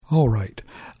All right.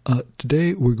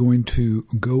 Today we're going to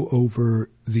go over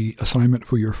the assignment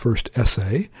for your first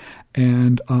essay,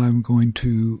 and I'm going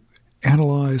to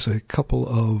analyze a couple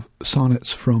of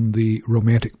sonnets from the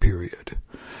Romantic period.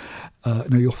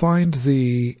 Now you'll find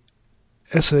the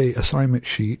essay assignment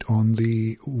sheet on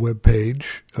the webpage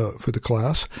for the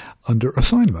class under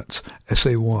Assignments,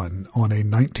 Essay 1 on a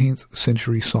 19th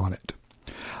century sonnet.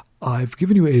 I've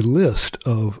given you a list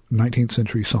of 19th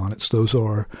century sonnets. Those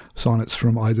are sonnets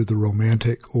from either the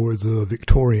Romantic or the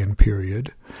Victorian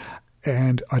period.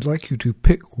 And I'd like you to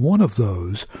pick one of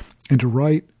those and to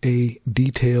write a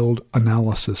detailed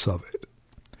analysis of it.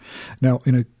 Now,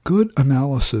 in a good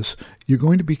analysis, you're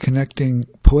going to be connecting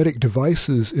poetic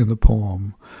devices in the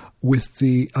poem with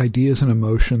the ideas and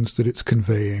emotions that it's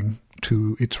conveying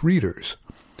to its readers.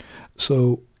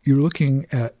 So you're looking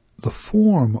at the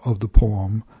form of the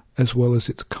poem as well as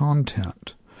its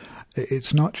content.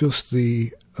 It's not just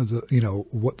the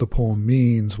what the poem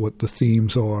means, what the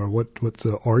themes are, what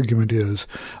the argument is,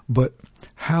 but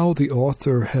how the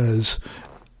author has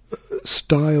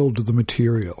styled the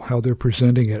material, how they're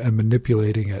presenting it and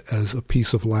manipulating it as a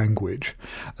piece of language.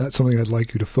 That's something I'd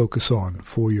like you to focus on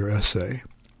for your essay.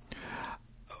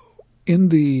 In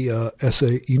the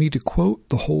essay, you need to quote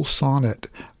the whole sonnet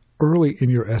early in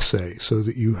your essay so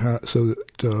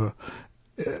that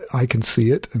I can see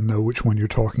it and know which one you're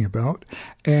talking about.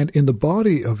 And in the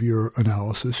body of your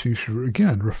analysis, you should,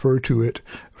 again, refer to it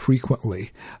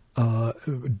frequently.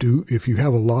 If you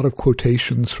have a lot of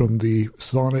quotations from the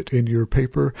sonnet in your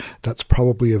paper, that's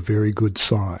probably a very good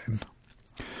sign.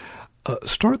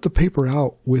 Start the paper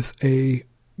out with a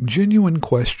genuine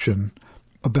question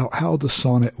about how the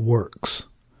sonnet works.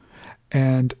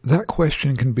 And that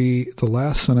question can be the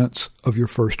last sentence of your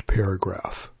first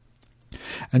paragraph.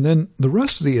 And then the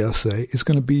rest of the essay is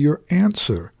going to be your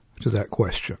answer to that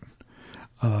question.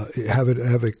 Have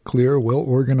a clear,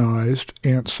 well-organized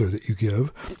answer that you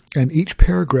give, and each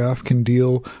paragraph can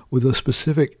deal with a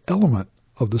specific element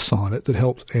of the sonnet that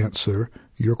helps answer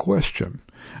your question.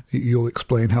 You'll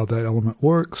explain how that element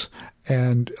works,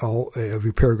 and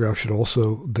every paragraph should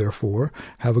also, therefore,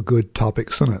 have a good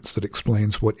topic sentence that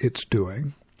explains what it's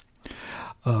doing.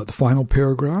 The final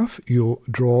paragraph, you'll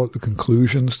draw the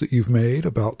conclusions that you've made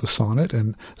about the sonnet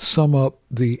and sum up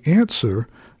the answer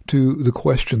to the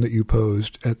question that you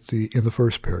posed in the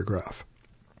first paragraph.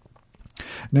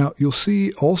 Now, you'll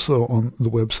see also on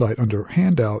the website under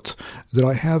handouts that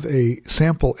I have a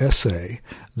sample essay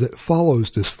that follows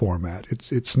this format.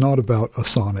 It's not about a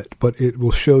sonnet, but it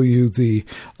will show you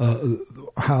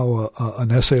how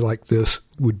an essay like this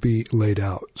would be laid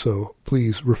out. So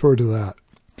please refer to that.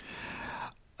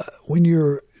 When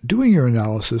you're doing your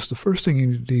analysis, the first thing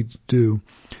you need to do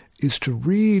is to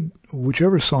read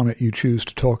whichever sonnet you choose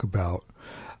to talk about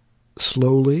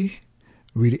slowly,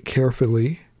 read it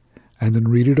carefully, and then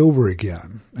read it over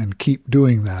again, and keep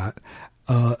doing that.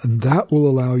 And that will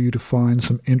allow you to find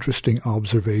some interesting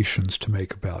observations to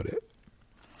make about it.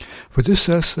 For this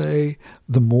essay,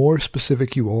 the more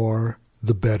specific you are,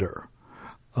 the better.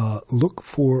 Look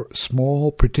for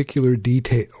small particular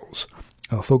details.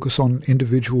 Focus on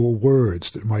individual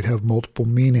words that might have multiple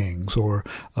meanings, or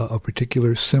a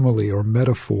particular simile or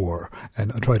metaphor,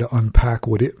 and try to unpack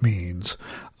what it means.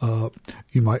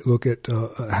 You might look at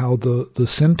how the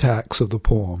syntax of the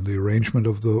poem, the arrangement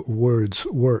of the words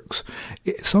works.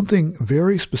 Something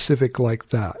very specific like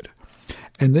that.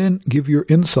 And then give your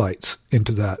insights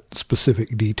into that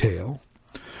specific detail.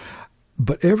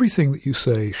 But everything that you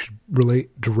say should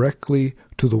relate directly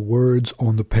to the words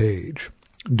on the page.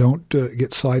 Don't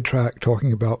get sidetracked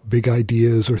talking about big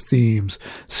ideas or themes.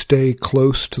 Stay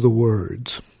close to the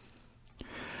words.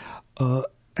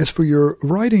 As for your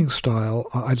writing style,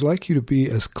 I'd like you to be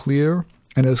as clear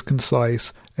and as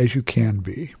concise as you can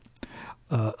be.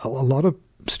 A lot of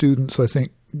students, I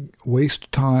think,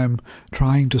 waste time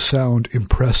trying to sound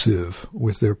impressive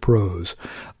with their prose.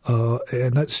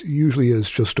 And that usually is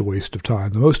just a waste of time.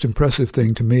 The most impressive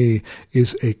thing to me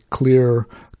is a clear,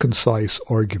 concise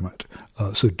argument.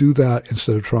 So do that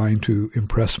instead of trying to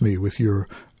impress me with your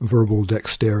verbal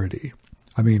dexterity.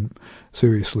 I mean,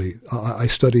 seriously, I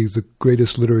study the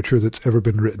greatest literature that's ever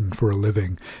been written for a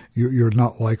living. You're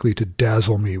not likely to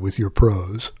dazzle me with your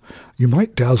prose. You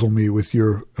might dazzle me with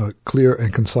your clear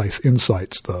and concise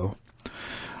insights, though.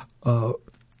 In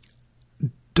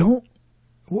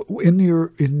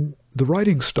the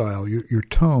writing style, your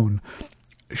tone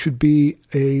should be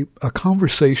a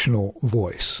conversational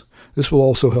voice. This will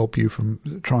also help you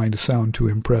from trying to sound too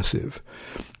impressive.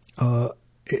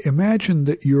 Imagine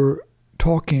that you're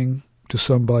talking to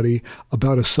somebody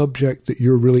about a subject that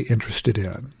you're really interested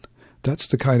in. That's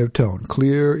the kind of tone.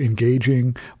 Clear,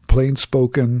 engaging, plain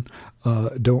spoken.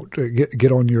 Don't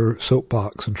get on your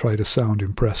soapbox and try to sound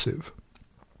impressive.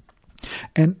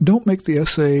 And don't make the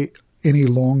essay any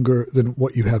longer than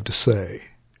what you have to say.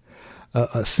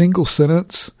 A single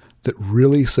sentence that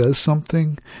really says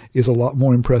something is a lot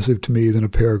more impressive to me than a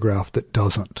paragraph that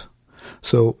doesn't.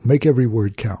 So make every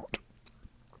word count.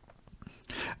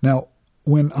 Now,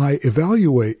 when I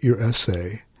evaluate your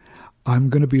essay, I'm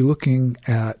going to be looking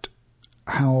at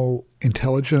how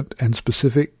intelligent and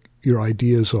specific your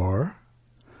ideas are,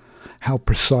 how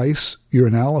precise your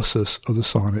analysis of the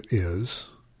sonnet is,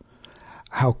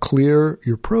 how clear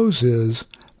your prose is,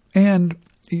 and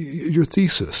your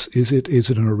thesis. Is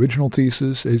it an original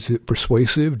thesis? Is it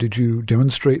persuasive? Did you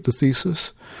demonstrate the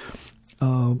thesis?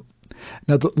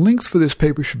 Now, the length for this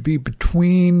paper should be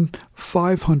between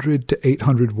 500 to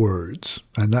 800 words,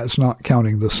 and that's not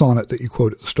counting the sonnet that you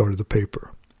quote at the start of the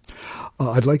paper.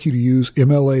 I'd like you to use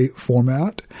MLA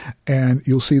format, and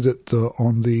you'll see that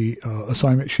on the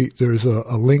assignment sheet there's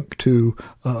a link to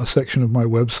a section of my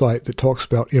website that talks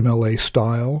about MLA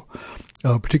style,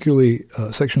 particularly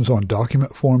sections on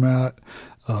document format,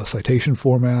 citation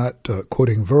format,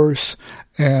 quoting verse,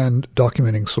 and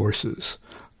documenting sources.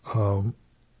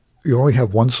 You only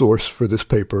have one source for this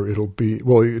paper. It'll be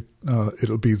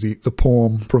the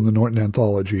poem from the Norton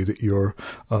Anthology that you're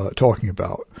talking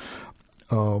about.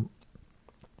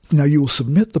 Now, you will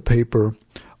submit the paper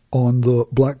on the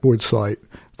Blackboard site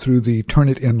through the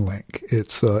Turnitin link.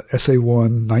 It's Essay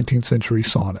 1, 19th Century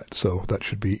Sonnet, so that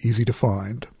should be easy to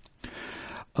find.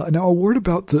 Now, a word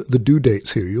about the due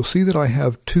dates here. You'll see that I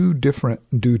have two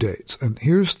different due dates, and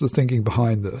here's the thinking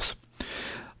behind this.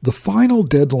 The final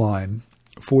deadline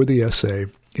for the essay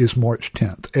is March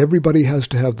 10th. Everybody has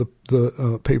to have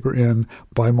the paper in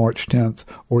by March 10th,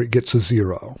 or it gets a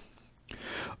 0.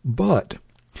 But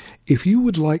if you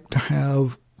would like to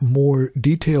have more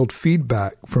detailed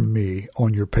feedback from me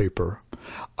on your paper,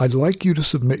 I'd like you to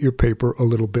submit your paper a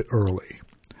little bit early.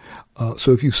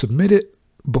 So if you submit it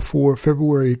before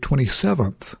February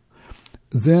 27th,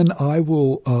 then I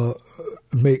will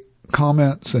make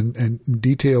comments and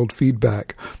detailed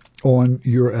feedback on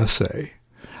your essay.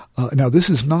 Now, this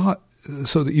is not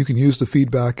so that you can use the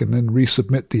feedback and then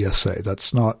resubmit the essay.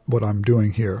 That's not what I'm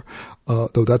doing here,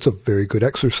 though that's a very good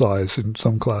exercise in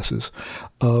some classes.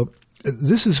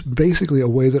 This is basically a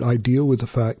way that I deal with the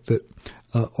fact that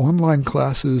online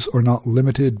classes are not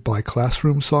limited by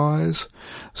classroom size,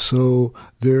 so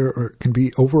there can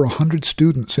be over 100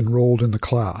 students enrolled in the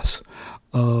class.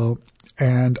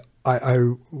 And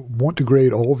I want to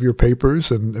grade all of your papers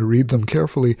and read them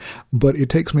carefully, but it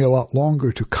takes me a lot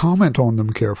longer to comment on them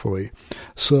carefully.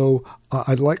 So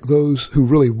I'd like those who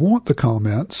really want the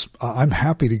comments, I'm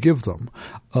happy to give them.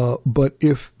 But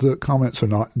if the comments are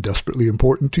not desperately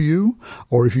important to you,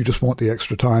 or if you just want the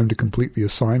extra time to complete the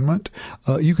assignment,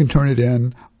 you can turn it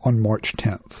in on March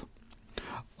 10th.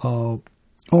 All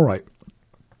right.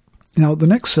 Now, the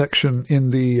next section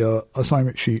in the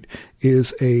assignment sheet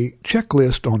is a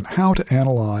checklist on how to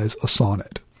analyze a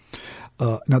sonnet.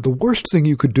 Now, the worst thing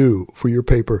you could do for your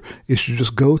paper is to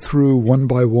just go through one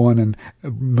by one and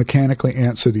mechanically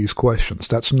answer these questions.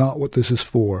 That's not what this is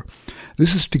for.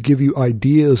 This is to give you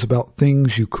ideas about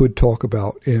things you could talk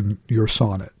about in your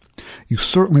sonnet. You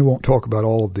certainly won't talk about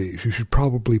all of these. You should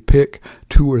probably pick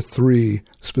 2 or 3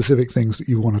 specific things that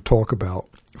you want to talk about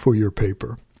for your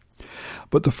paper.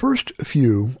 But the first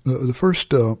few, the first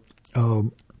 3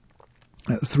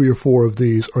 or 4 of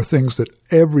these are things that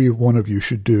every one of you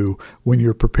should do when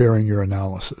you're preparing your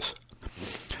analysis.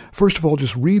 First of all,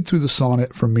 just read through the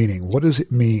sonnet for meaning. What does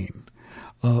it mean?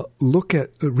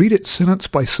 Read it sentence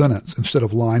by sentence instead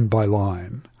of line by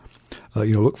line.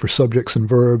 Look for subjects and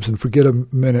verbs and forget a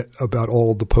minute about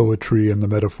all of the poetry and the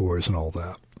metaphors and all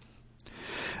that.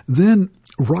 Then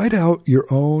write out your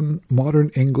own modern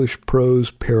English prose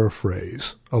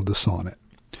paraphrase of the sonnet.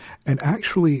 And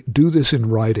actually do this in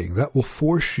writing. That will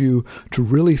force you to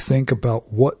really think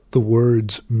about what the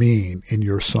words mean in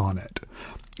your sonnet.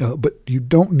 But you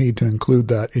don't need to include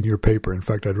that in your paper. In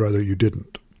fact, I'd rather you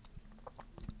didn't.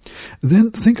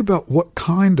 Then think about what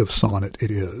kind of sonnet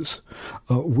it is.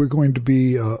 I'm going to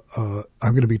be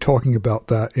talking about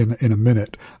that in a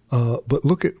minute. But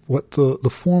look at what the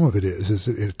form of it is. Is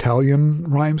it an Italian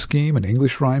rhyme scheme, an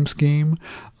English rhyme scheme?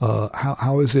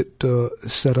 How is it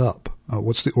set up?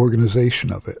 What's the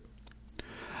organization of it?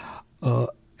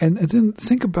 And then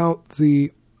think about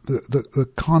the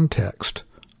context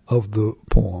of the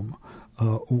poem.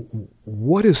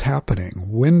 What is happening?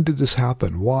 When did this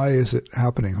happen? Why is it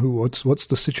happening? What's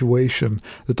the situation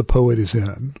that the poet is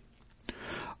in?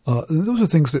 Those are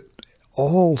things that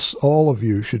all of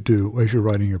you should do as you're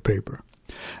writing your paper.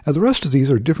 Now, the rest of these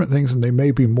are different things, and they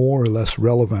may be more or less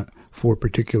relevant for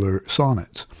particular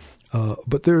sonnets,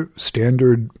 but they're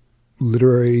standard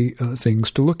literary things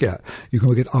to look at. You can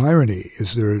look at irony.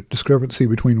 Is there a discrepancy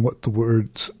between what the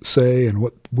words say and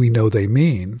what we know they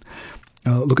mean?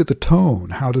 Look at the tone.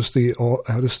 How does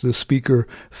the speaker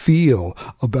feel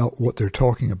about what they're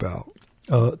talking about?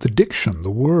 The diction, the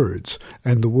words,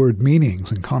 and the word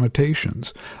meanings and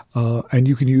connotations. And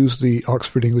you can use the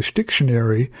Oxford English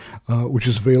Dictionary, which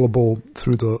is available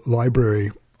through the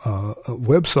library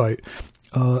website.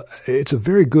 It's a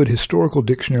very good historical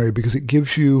dictionary because it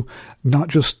gives you not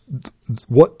just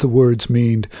what the words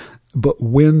mean, but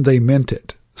when they meant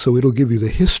it. So it'll give you the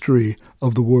history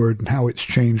of the word and how it's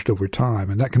changed over time.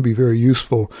 And that can be very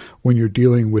useful when you're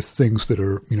dealing with things that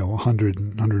are, 100 and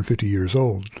 150 years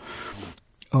old.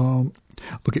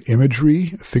 Look at imagery,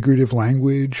 figurative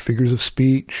language, figures of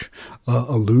speech,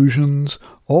 allusions,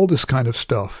 all this kind of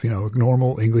stuff,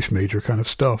 normal English major kind of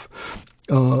stuff.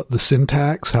 The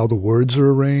syntax, how the words are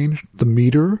arranged, the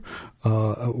meter,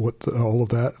 all of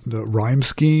that, the rhyme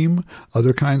scheme,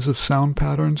 other kinds of sound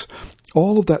patterns.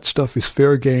 All of that stuff is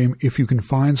fair game if you can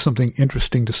find something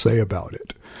interesting to say about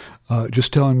it.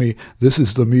 Just telling me this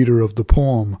is the meter of the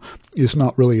poem is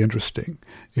not really interesting.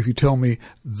 If you tell me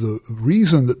the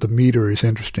reason that the meter is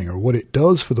interesting or what it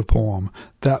does for the poem,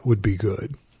 that would be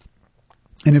good.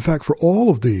 And in fact, for all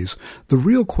of these, the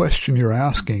real question you're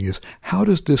asking is, how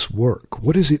does this work?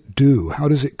 What does it do? How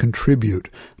does it contribute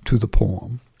to the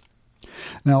poem?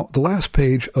 Now, the last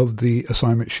page of the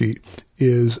assignment sheet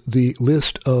is the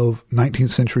list of 19th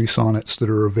century sonnets that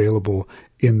are available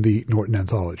in the Norton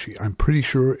Anthology. I'm pretty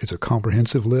sure it's a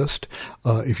comprehensive list.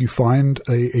 If you find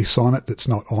a sonnet that's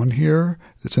not on here,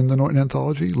 that's in the Norton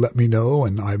Anthology, let me know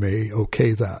and I may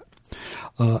okay that.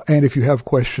 And if you have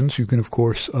questions, you can, of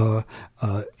course,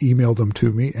 email them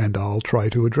to me and I'll try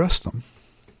to address them.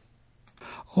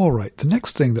 All right, the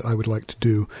next thing that I would like to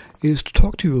do is to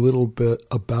talk to you a little bit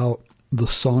about the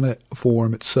sonnet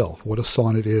form itself, what a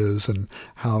sonnet is and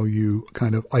how you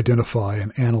kind of identify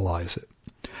and analyze it.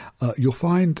 You'll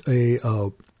find a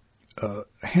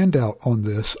handout on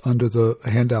this under the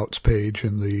handouts page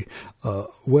in the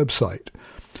website.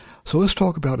 So let's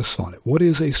talk about a sonnet. What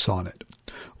is a sonnet?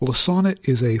 Well, a sonnet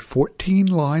is a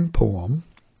 14-line poem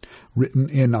written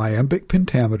in iambic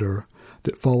pentameter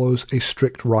that follows a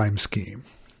strict rhyme scheme.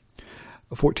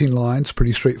 14 lines,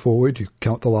 pretty straightforward. You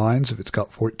count the lines. If it's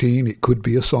got 14, it could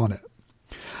be a sonnet.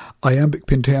 Iambic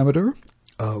pentameter,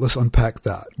 let's unpack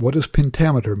that. What does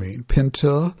pentameter mean?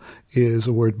 Penta is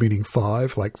a word meaning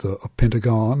 5, like the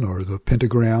pentagon or the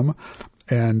pentagram.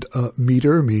 And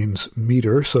meter means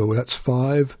meter, so that's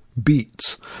 5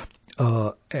 beats.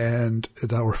 And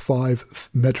that were 5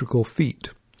 metrical feet.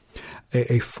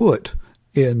 A foot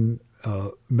in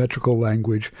metrical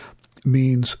language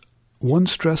means one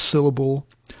stressed syllable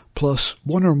plus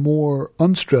one or more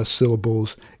unstressed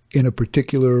syllables in a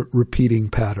particular repeating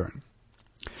pattern.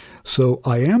 So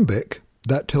iambic,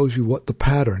 that tells you what the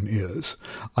pattern is.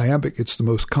 Iambic, it's the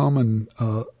most common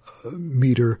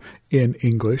meter in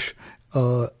English.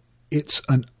 It's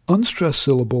an unstressed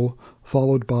syllable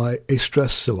followed by a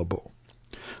stressed syllable.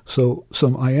 So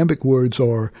some iambic words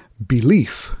are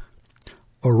belief,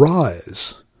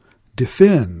 arise,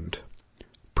 defend,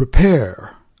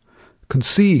 prepare,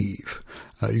 conceive.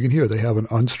 You can hear they have an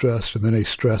unstressed and then a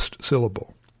stressed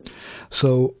syllable.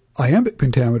 So iambic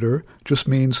pentameter just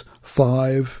means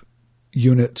 5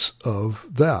 units of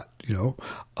that,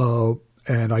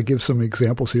 and I give some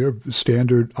examples here,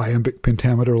 standard iambic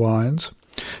pentameter lines.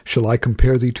 Shall I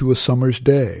compare thee to a summer's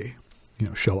day?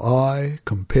 Shall I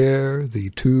compare thee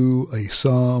to a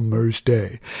summer's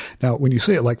day? Now, when you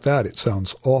say it like that, it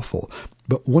sounds awful.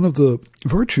 But one of the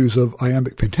virtues of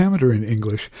iambic pentameter in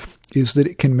English is that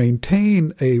it can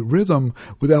maintain a rhythm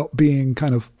without being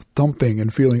kind of thumping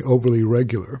and feeling overly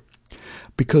regular.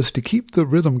 Because to keep the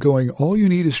rhythm going, all you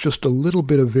need is just a little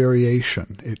bit of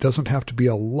variation. It doesn't have to be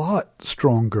a lot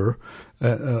stronger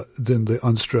than the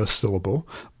unstressed syllable,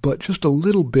 but just a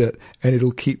little bit, and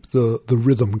it'll keep the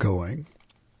rhythm going.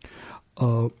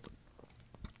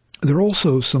 There are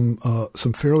also some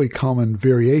fairly common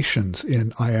variations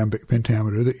in iambic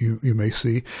pentameter that you may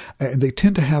see, and they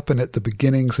tend to happen at the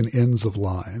beginnings and ends of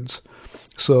lines.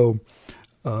 So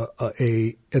at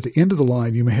the end of the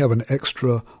line, you may have an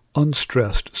extra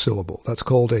unstressed syllable. That's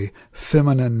called a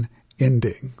feminine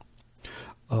ending.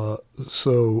 From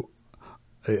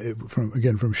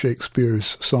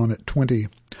Shakespeare's Sonnet 20,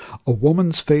 a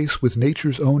woman's face with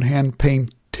nature's own hand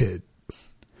painted.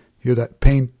 Hear that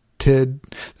painted,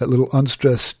 that little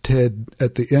unstressed ted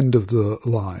at the end of the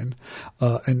line.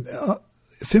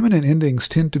 feminine endings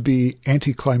tend to be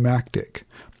anticlimactic.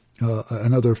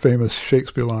 Another famous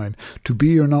Shakespeare line, to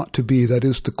be or not to be, that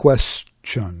is the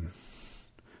question.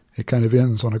 It kind of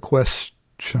ends on a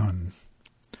question.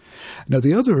 Now,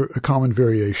 the other common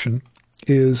variation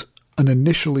is an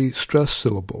initially stressed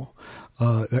syllable.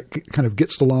 That kind of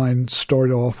gets the line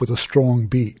started off with a strong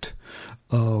beat.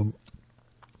 John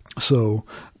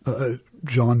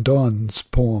Donne's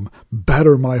poem,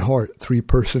 Batter my heart,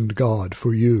 three-personed God,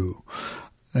 for you.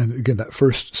 And again, that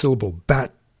first syllable,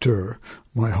 batter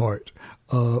my heart.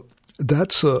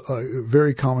 That's a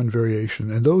very common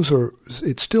variation. And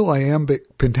it's still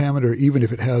iambic pentameter, even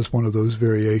if it has one of those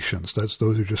variations. Those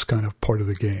are just kind of part of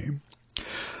the game.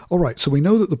 All right, so we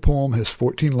know that the poem has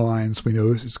 14 lines. We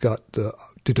know it's got the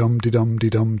de-dum, de-dum,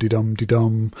 de-dum, de-dum,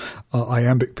 de-dum,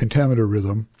 iambic pentameter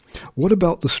rhythm. What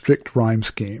about the strict rhyme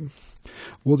scheme?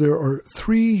 Well, there are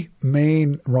three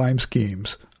main rhyme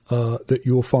schemes that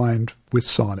you'll find with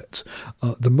sonnets.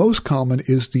 The most common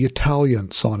is the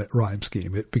Italian sonnet rhyme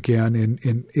scheme. It began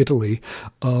in Italy,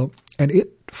 and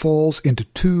it falls into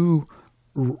two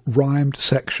rhymed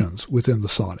sections within the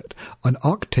sonnet. An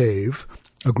octave,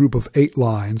 a group of 8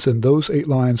 lines, and those 8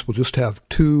 lines will just have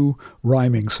 2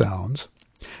 rhyming sounds,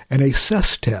 and a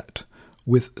sestet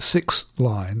with 6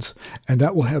 lines, and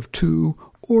that will have 2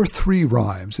 or 3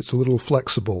 rhymes. It's a little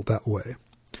flexible that way.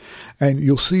 And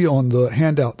you'll see on the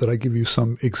handout that I give you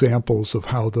some examples of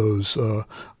how those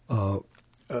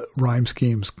rhyme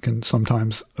schemes can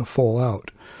sometimes fall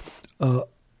out.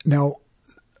 Now,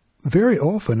 very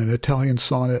often in an Italian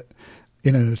sonnet,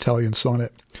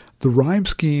 the rhyme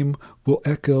scheme will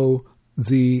echo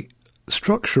the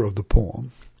structure of the poem.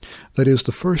 That is,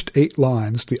 the first 8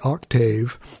 lines, the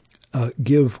octave,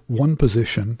 give one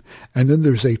position, and then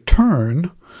there's a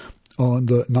turn on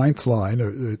the 9th line,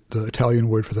 or the Italian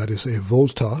word for that is a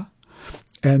volta,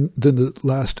 and then the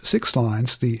last 6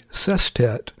 lines, the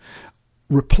sestet,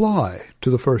 reply to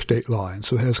the first 8 lines,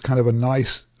 so it has kind of a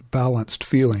nice balanced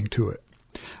feeling to it.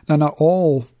 Now, not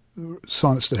all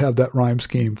sonnets that have that rhyme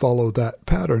scheme follow that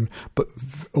pattern, but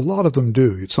a lot of them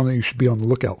do. It's something you should be on the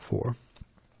lookout for.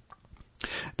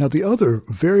 Now, the other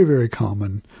very, very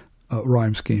common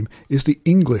rhyme scheme is the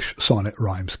English sonnet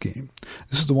rhyme scheme.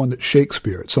 This is the one that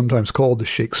Shakespeare, it's sometimes called the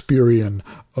Shakespearean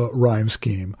rhyme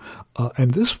scheme.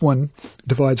 And this one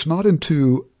divides not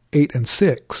into 8 and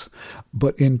 6,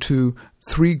 but into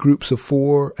 3 groups of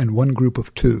 4 and 1 group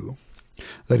of 2.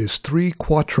 That is 3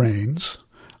 quatrains,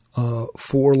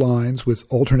 4 lines with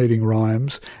alternating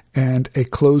rhymes, and a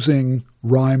closing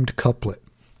rhymed couplet.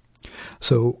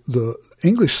 So the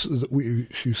English that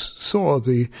you saw,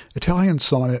 the Italian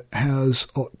sonnet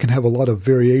can have a lot of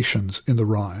variations in the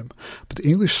rhyme, but the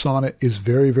English sonnet is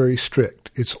very, very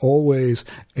strict. It's always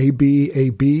A-B,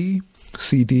 A-B,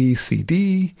 C-D,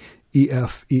 C-D,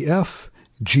 E-F, E-F,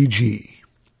 G-G.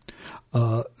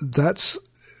 That's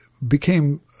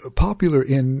became popular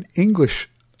in English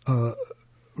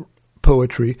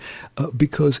poetry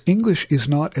because English is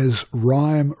not as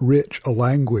rhyme-rich a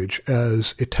language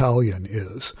as Italian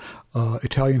is.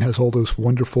 Italian has all those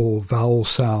wonderful vowel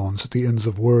sounds at the ends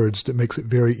of words that makes it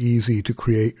very easy to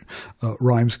create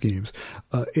rhyme schemes.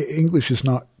 English is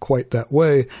not quite that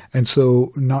way, and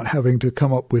so not having to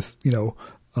come up with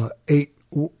 8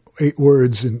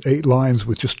 words and 8 lines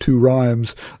with just 2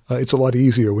 rhymes, it's a lot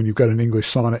easier when you've got an English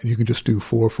sonnet and you can just do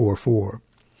 4, 4, 4.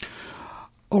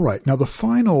 All right, now the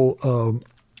final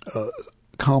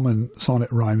common sonnet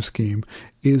rhyme scheme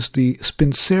is the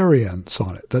Spenserian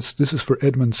sonnet. This is for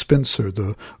Edmund Spenser,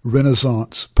 the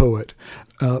Renaissance poet,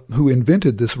 who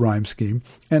invented this rhyme scheme,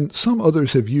 and some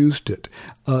others have used it.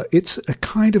 It's a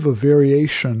kind of a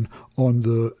variation on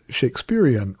the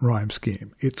Shakespearean rhyme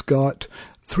scheme. It's got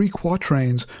 3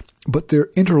 quatrains, but they're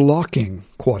interlocking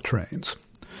quatrains.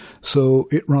 So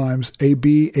it rhymes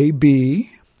A-B,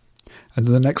 A-B, and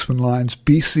then the next one lines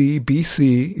BC,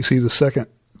 BC. You see the second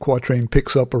quatrain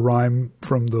picks up a rhyme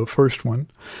from the first one.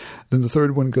 Then the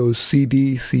third one goes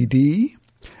CD, CD,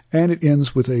 and it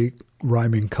ends with a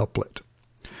rhyming couplet.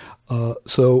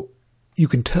 So you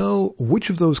can tell which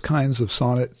of those kinds of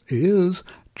sonnet it is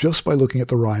just by looking at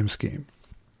the rhyme scheme.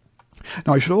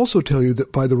 Now, I should also tell you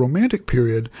that by the Romantic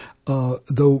period,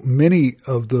 though many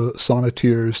of the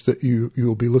sonneteers that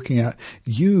you'll be looking at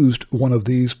used one of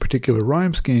these particular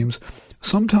rhyme schemes,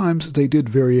 sometimes they did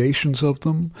variations of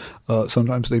them.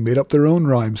 Sometimes they made up their own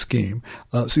rhyme scheme.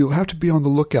 So you'll have to be on the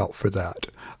lookout for that.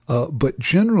 But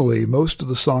generally, most of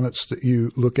the sonnets that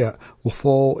you look at will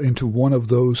fall into one of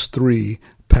those 3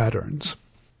 patterns.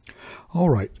 All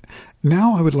right.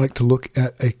 Now I would like to look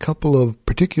at a couple of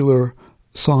particular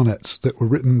sonnets that were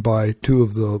written by 2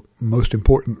 of the most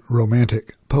important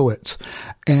Romantic poets.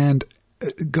 And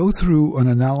go through an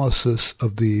analysis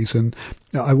of these, and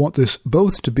I want this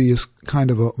both to be as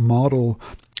kind of a model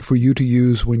for you to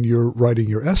use when you're writing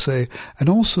your essay, and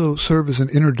also serve as an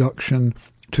introduction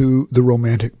to the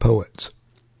Romantic poets.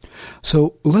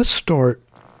 So let's start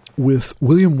with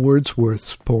William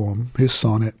Wordsworth's poem, his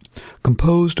sonnet,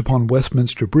 composed upon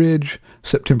Westminster Bridge,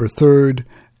 September 3rd,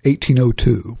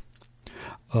 1802.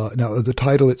 Now, the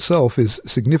title itself is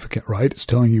significant, right? It's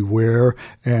telling you where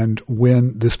and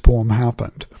when this poem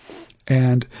happened.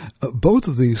 And both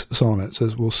of these sonnets,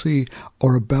 as we'll see,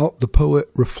 are about the poet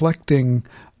reflecting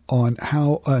on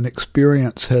how an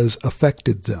experience has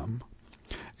affected them.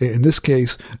 In this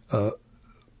case,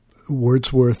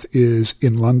 Wordsworth is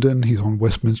in London. He's on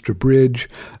Westminster Bridge,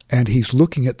 and he's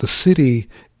looking at the city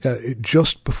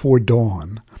just before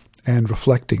dawn and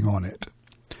reflecting on it.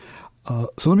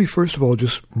 So let me first of all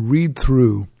just read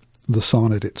through the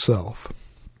sonnet itself.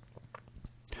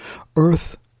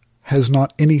 Earth has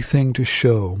not anything to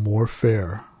show more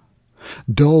fair.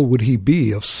 Dull would he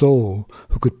be of soul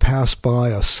who could pass by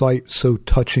a sight so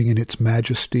touching in its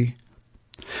majesty.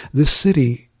 This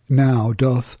city now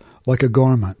doth, like a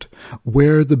garment,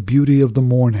 wear the beauty of the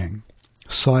morning,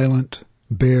 silent,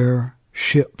 bare,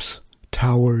 ships,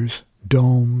 towers,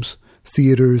 domes,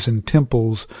 theatres and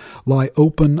temples lie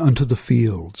open unto the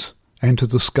fields and to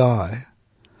the sky,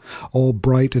 all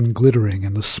bright and glittering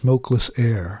in the smokeless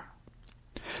air.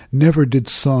 Never did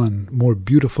sun more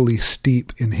beautifully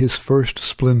steep in his first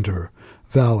splendor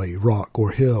valley, rock,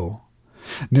 or hill.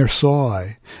 Ne'er saw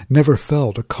I, never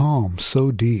felt a calm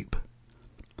so deep.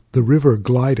 The river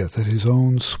glideth at his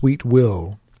own sweet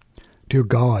will. Dear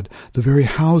God, the very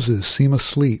houses seem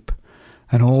asleep,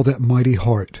 and all that mighty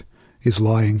heart is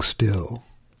lying still.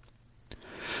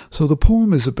 So the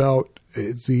poem is about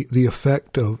the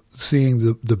effect of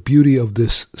seeing the beauty of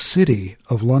this city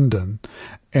of London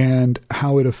and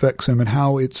how it affects him, and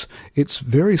how it's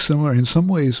very similar, in some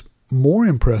ways more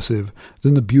impressive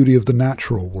than the beauty of the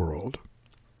natural world.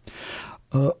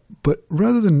 But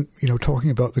rather than,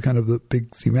 talking about the kind of the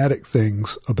big thematic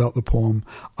things about the poem,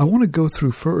 I want to go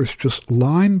through first just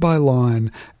line by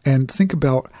line and think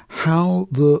about how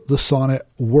the sonnet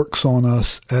works on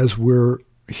us as we're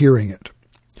hearing it.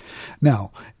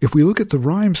 Now, if we look at the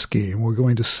rhyme scheme, we're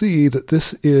going to see that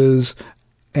this is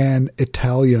an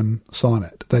Italian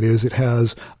sonnet. That is, it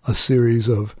has a series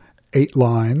of 8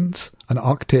 lines, an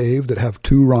octave that have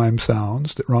 2 rhyme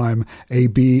sounds that rhyme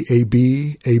A-B,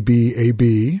 A-B, A-B,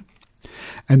 A-B.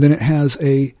 And then it has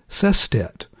a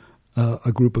sestet,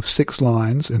 a group of 6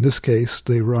 lines. In this case,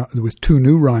 they with 2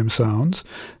 new rhyme sounds,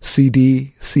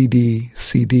 C-D, C-D,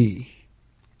 C-D.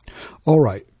 All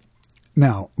right.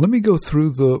 Now, let me go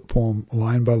through the poem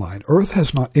line by line. Earth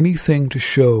has not anything to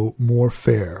show more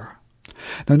fair.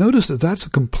 Now, notice that that's a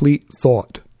complete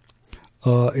thought.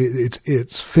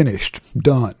 It's finished,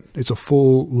 done. It's a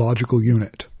full logical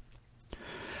unit.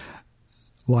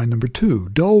 Line number 2,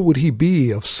 dull would he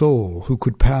be of soul who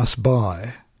could pass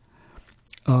by.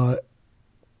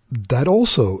 That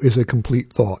also is a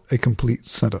complete thought, a complete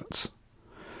sentence.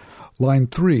 Line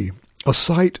 3, a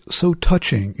sight so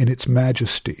touching in its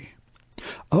majesty.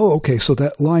 Oh, okay, so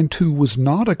that line 2 was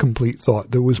not a complete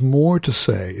thought. There was more to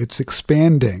say. It's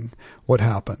expanding what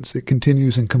happens. It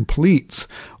continues and completes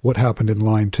what happened in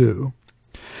line 2.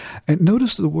 And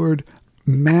notice the word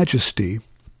majesty.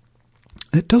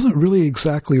 It doesn't really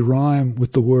exactly rhyme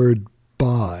with the word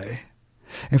by.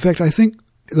 In fact, I think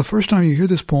the first time you hear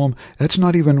this poem, that's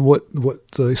not even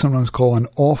what they sometimes call an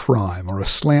off rhyme or a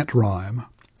slant rhyme.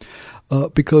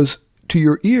 Because to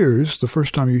your ears, the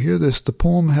first time you hear this, the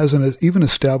poem hasn't even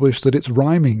established that it's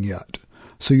rhyming yet,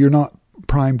 so you're not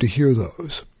primed to hear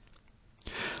those.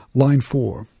 Line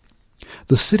 4,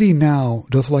 the city now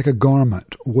doth like a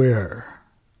garment wear.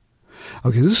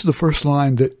 Okay, this is the first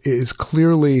line that is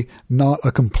clearly not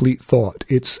a complete thought.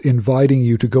 It's inviting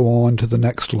you to go on to the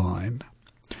next line.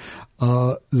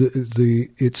 The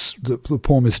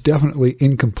poem is definitely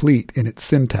incomplete in its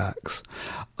syntax,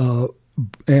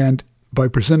 and by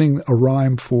presenting a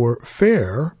rhyme for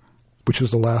fair, which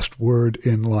is the last word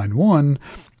in line 1,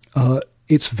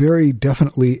 it's very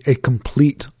definitely a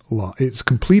complete line. It's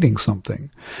completing something.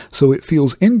 So it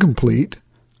feels incomplete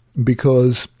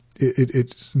because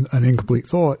it's an incomplete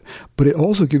thought, but it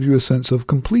also gives you a sense of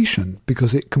completion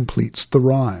because it completes the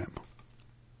rhyme.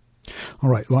 All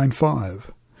right, line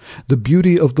 5. The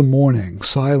beauty of the morning,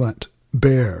 silent,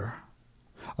 bare.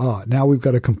 Now we've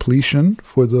got a completion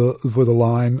for the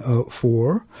line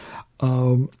 4,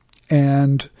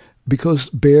 and because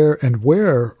bear and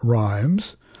where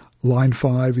rhymes, Line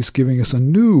 5 is giving us a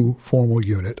new formal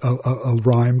unit, a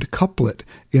rhymed couplet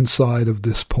inside of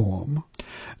this poem.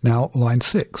 Now, line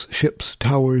 6, ships,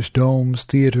 towers, domes,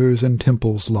 theaters, and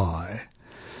temples lie.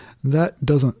 That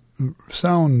doesn't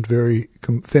sound very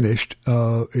finished.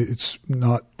 It's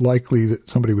not likely that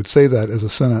somebody would say that as a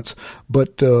sentence,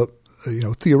 but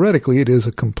theoretically it is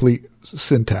a complete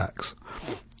syntax.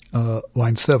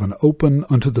 Line 7, open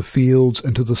unto the fields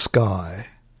and to the sky.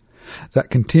 That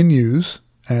continues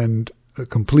and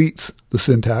completes the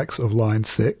syntax of line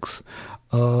 6.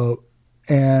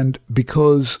 And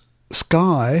because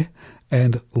sky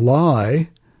and lie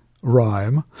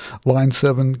rhyme, line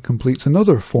 7 completes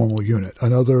another formal unit,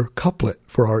 another couplet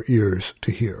for our ears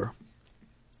to hear.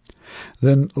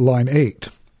 Then line 8,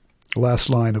 last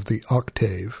line of the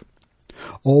octave.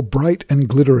 All bright and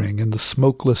glittering in the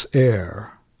smokeless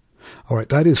air. All right,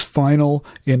 that is final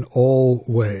in all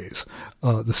ways.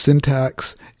 The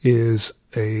syntax is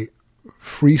a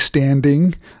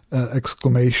freestanding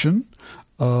exclamation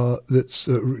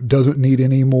that doesn't need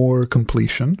any more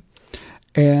completion.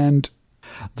 And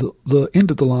the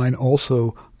end of the line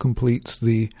also completes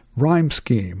the rhyme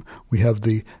scheme. We have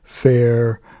the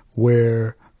fair,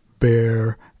 where,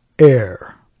 bear,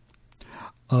 air.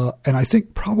 And I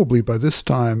think probably by this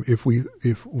time, if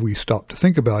we stop to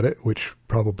think about it, which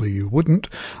probably you wouldn't,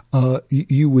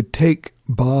 you would take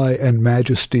by and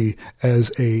majesty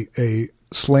as a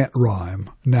slant rhyme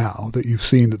now that you've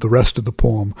seen that the rest of the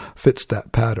poem fits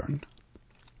that pattern.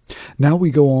 Now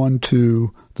we go on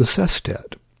to the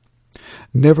sestet.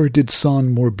 Never did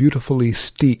sun more beautifully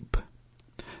steep.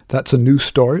 That's a new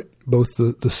start, both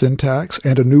the syntax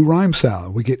and a new rhyme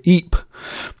sound. We get eep.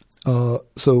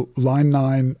 So line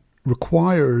 9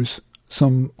 requires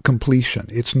some completion.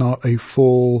 It's not a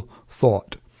full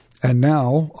thought. And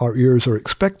now our ears are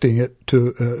expecting it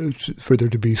for there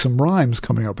to be some rhymes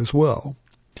coming up as well.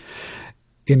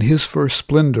 In his first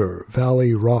splendor,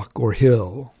 valley, rock, or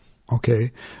hill.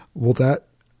 Okay, well that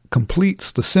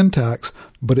completes the syntax,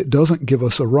 but it doesn't give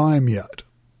us a rhyme yet.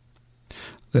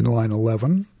 Then line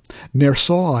 11, ne'er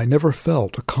saw I, never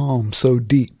felt a calm so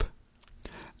deep.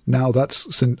 Now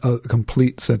that's a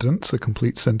complete sentence, a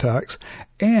complete syntax,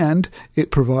 and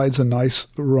it provides a nice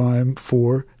rhyme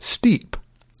for steep,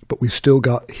 but we've still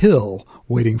got hill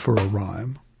waiting for a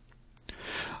rhyme.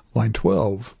 Line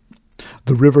 12,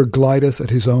 the river glideth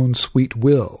at his own sweet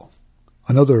will,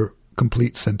 another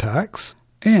complete syntax,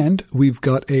 and we've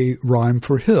got a rhyme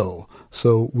for hill,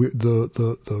 so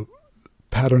the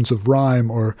patterns of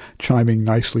rhyme are chiming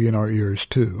nicely in our ears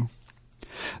too.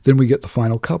 Then we get the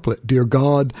final couplet. Dear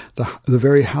God, the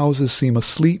very houses seem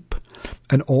asleep,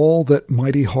 and all that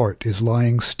mighty heart is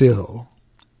lying still.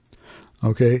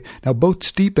 Okay, now both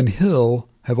steep and hill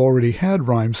have already had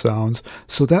rhyme sounds,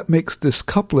 so that makes this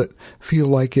couplet feel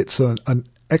like it's an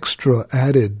extra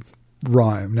added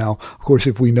rhyme. Now, of course,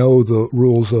 if we know the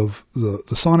rules of the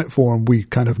sonnet form, we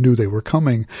kind of knew they were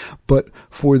coming. But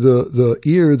for the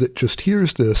ear that just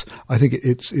hears this, I think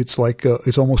it's like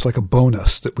it's almost like a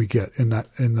bonus that we get in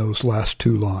those last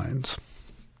two lines.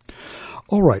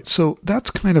 All right, so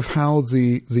that's kind of how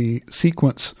the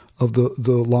sequence of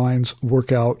the lines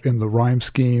work out in the rhyme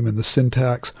scheme and the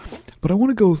syntax. But I want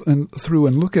to go through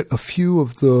and look at a few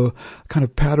of the kind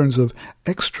of patterns of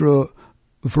extra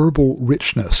verbal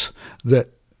richness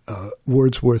that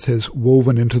Wordsworth has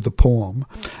woven into the poem.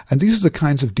 And these are the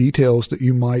kinds of details that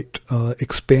you might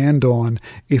expand on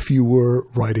if you were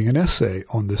writing an essay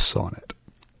on this sonnet.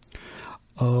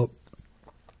 Look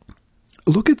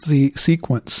at the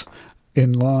sequence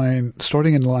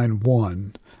starting in line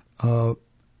 1.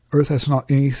 Earth has not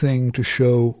anything to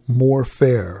show more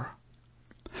fair.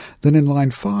 Then in line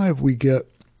 5 we get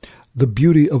the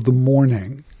beauty of the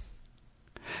morning.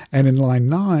 And in line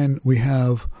 9, we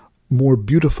have more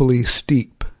beautifully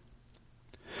steep.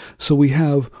 So we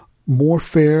have more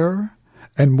fair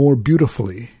and more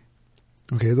beautifully.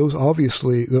 Okay, those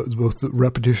obviously, both the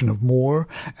repetition of more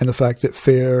and the fact that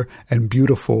fair and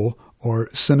beautiful are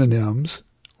synonyms,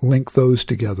 link those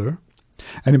together.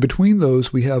 And in between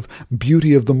those, we have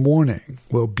beauty of the morning.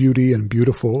 Well, beauty and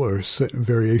beautiful are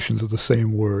variations of the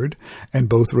same word, and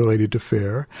both related to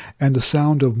fair. And the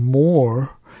sound of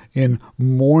more in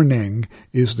morning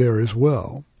is there as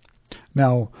well.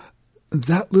 Now,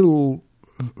 that little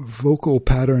vocal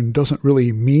pattern doesn't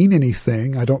really mean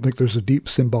anything. I don't think there's a deep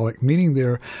symbolic meaning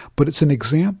there, but it's an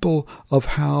example of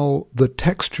how the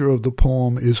texture of the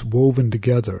poem is woven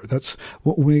together. That's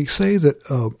when we say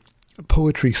that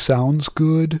poetry sounds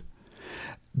good,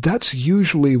 that's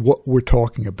usually what we're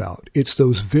talking about. It's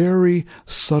those very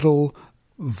subtle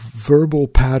verbal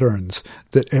patterns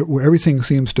where everything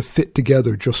seems to fit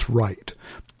together just right.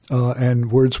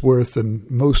 And Wordsworth and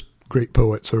most great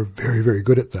poets are very, very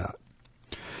good at that.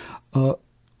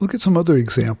 Look at some other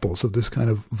examples of this kind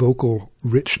of vocal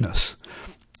richness.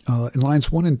 In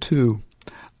lines 1 and 2,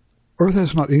 earth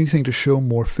has not anything to show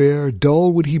more fair,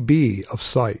 dull would he be of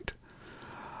sight.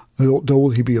 Dull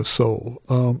would he be of soul.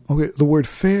 The word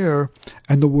fair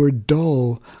and the word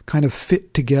dull kind of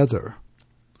fit together,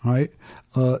 right?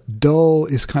 Dull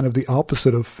is kind of the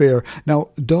opposite of fair. Now,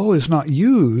 dull is not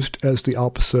used as the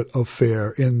opposite of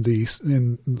fair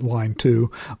in line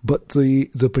 2, but the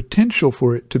potential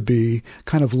for it to be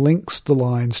kind of links the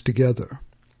lines together.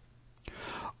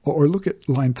 Or look at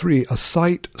line 3, a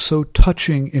sight so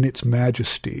touching in its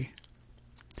majesty.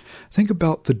 Think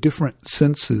about the different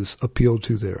senses appealed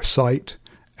to there, sight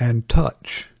and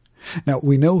touch. Now,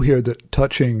 we know here that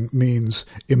touching means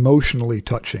emotionally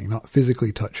touching, not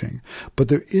physically touching. But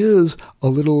there is a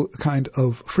little kind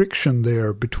of friction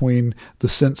there between the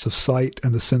sense of sight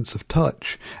and the sense of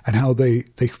touch, and how they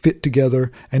fit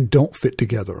together and don't fit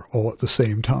together all at the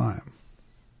same time.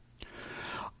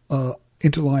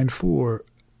 Into line 4,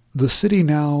 the city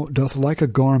now doth like a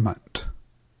garment.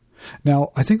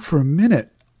 Now, I think for a minute,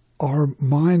 our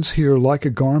minds hear like a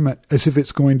garment as if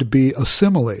it's going to be a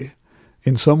simile.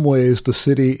 In some ways, the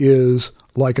city is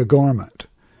like a garment.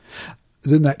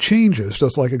 Then that changes,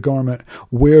 just like a garment,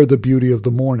 wear the beauty of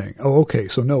the morning. Oh, okay,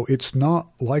 so no, it's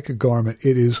not like a garment.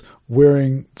 It is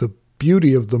wearing the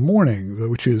beauty of the morning,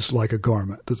 which is like a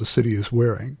garment that the city is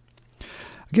wearing.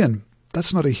 Again,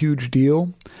 that's not a huge deal,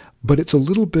 but it's a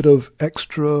little bit of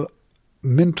extra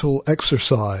mental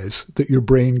exercise that your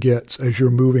brain gets as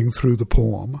you're moving through the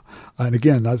poem. And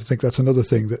again, I think that's another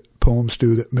thing that poems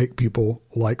do that make people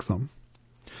like them.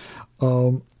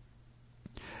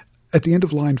 At the end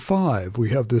of line 5,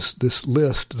 we have this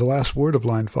list, the last word of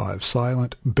line 5,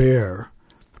 silent, bare.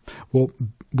 Well,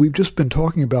 we've just been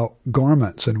talking about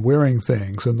garments and wearing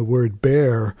things, and the word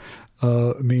bare,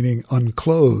 meaning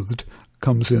unclothed,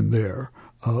 comes in there.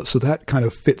 So that kind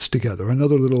of fits together,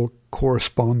 another little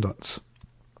correspondence.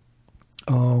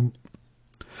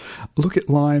 Look at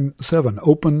line 7,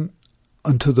 open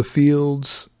unto the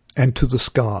fields and to the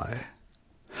sky.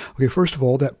 Okay, first of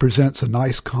all, that presents a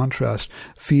nice contrast.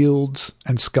 Fields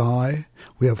and sky.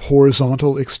 We have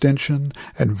horizontal extension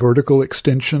and vertical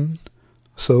extension.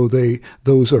 So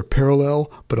those are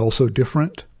parallel but also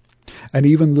different. And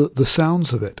even the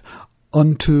sounds of it.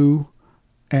 Unto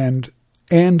and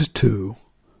to.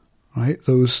 Right?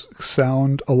 Those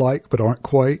sound alike but aren't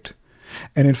quite.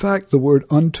 And in fact, the word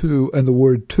unto and the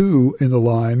word to in the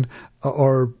line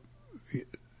are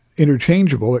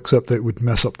interchangeable, except that it would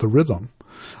mess up the rhythm.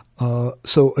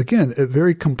 So again,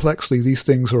 very complexly, these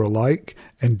things are alike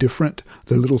and different.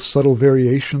 They're little subtle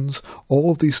variations, all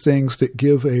of these things that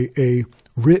give a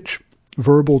rich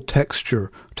verbal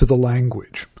texture to the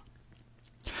language.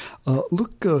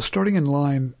 Look, starting in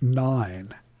line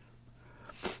 9,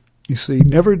 you see,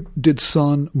 never did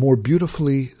sun more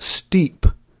beautifully steep.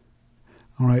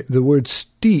 All right, the word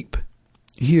steep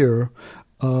here,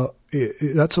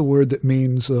 that's a word that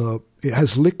means it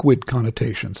has liquid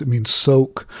connotations. It means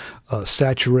soak,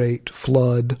 saturate,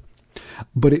 flood.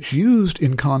 But it's used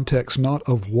in context not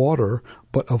of water,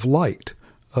 but of light.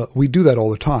 We do that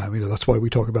all the time. That's why we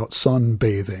talk about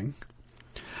sunbathing.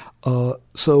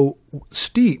 So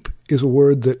steep is a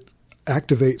word that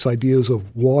activates ideas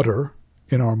of water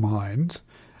in our minds.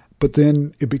 But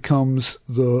then it becomes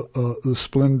the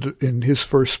splendor, in his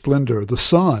first splendor, the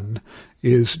sun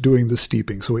is doing the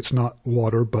steeping. So it's not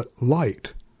water, but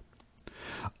light.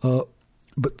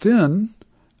 But then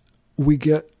we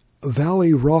get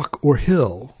valley, rock, or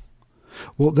hill.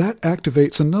 Well, that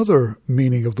activates another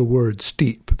meaning of the word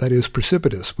steep, that is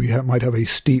precipitous. We might have a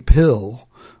steep hill,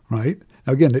 right?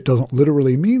 Now, again, it doesn't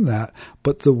literally mean that,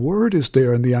 but the word is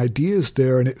there and the idea is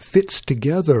there, and it fits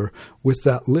together with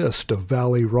that list of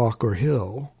valley, rock, or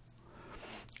hill.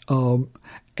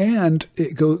 And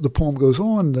the poem goes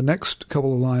on, the next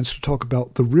couple of lines, to talk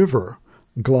about the river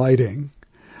gliding.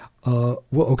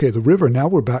 The river, now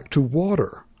we're back to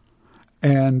water.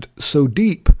 And so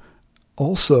deep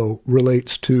also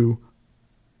relates to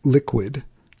liquid,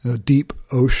 deep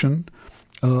ocean,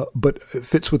 but it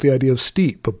fits with the idea of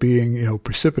steep, of being,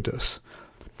 precipitous.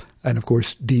 And of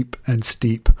course, deep and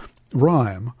steep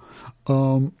rhyme.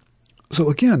 So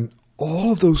again,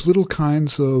 all of those little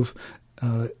kinds of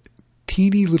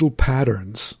teeny little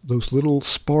patterns, those little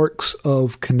sparks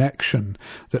of connection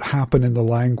that happen in the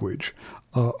language,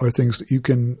 are things that you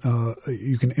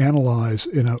can analyze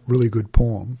in a really good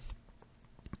poem.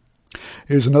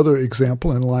 Here's another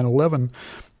example in line 11.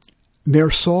 Ne'er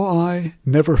saw I,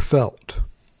 never felt.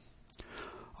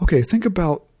 Okay, think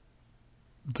about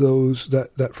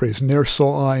that phrase, ne'er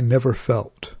saw I, never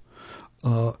felt.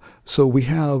 So we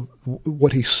have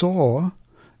what he saw,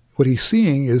 what he's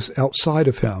seeing is outside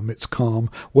of him, it's calm.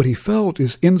 What he felt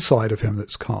is inside of him,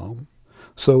 that's calm.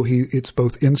 So it's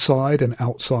both inside and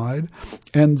outside.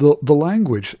 And the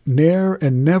language, ne'er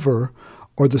and never,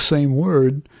 are the same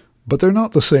word, but they're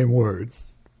not the same word.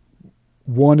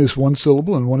 One is one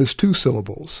syllable and one is two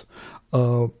syllables.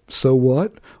 So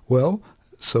what? Well,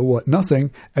 so what?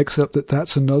 Nothing, except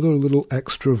that's another little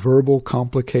extra verbal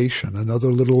complication,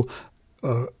 another little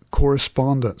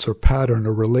correspondence or pattern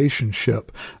or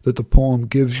relationship that the poem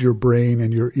gives your brain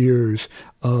and your ears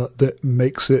that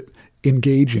makes it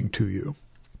engaging to you.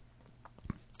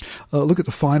 Look at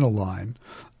the final line.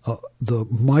 The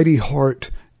mighty heart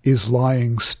is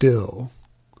lying still.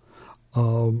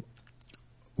 Well,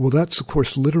 that's, of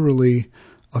course, literally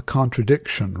a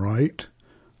contradiction, right?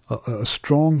 A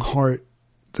strong heart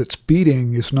that's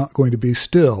beating is not going to be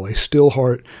still. A still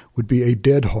heart would be a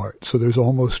dead heart. So there's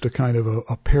almost a kind of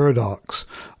a paradox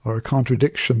or a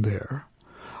contradiction there.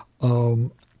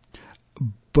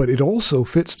 But it also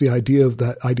fits the idea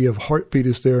of heartbeat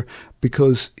is there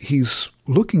because he's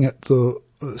looking at the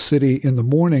city in the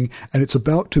morning and it's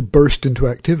about to burst into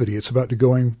activity. It's about to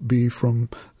go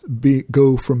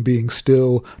from being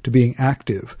still to being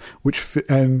active,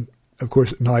 and of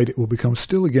course at night it will become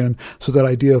still again. So that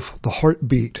idea of the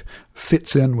heartbeat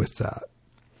fits in with that.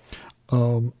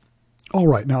 All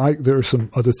right, now there are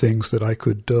some other things that I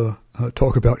could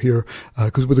talk about here,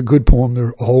 because with a good poem there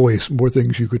are always more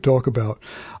things you could talk about.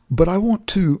 But I want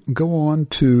to go on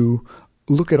to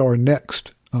look at our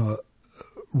next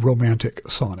romantic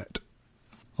sonnet.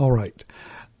 All right,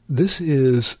 this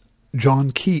is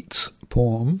John Keats'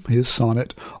 poem, his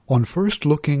sonnet, on first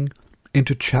looking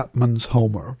into Chapman's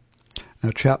Homer.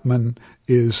 Now, Chapman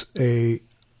is a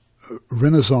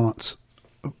Renaissance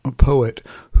poet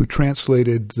who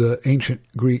translated the ancient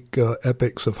Greek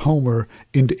epics of Homer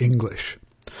into English.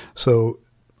 So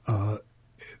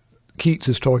Keats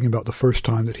is talking about the first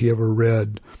time that he ever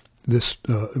read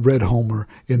Homer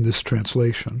in this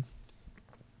translation.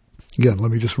 Again,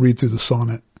 let me just read through the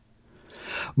sonnet.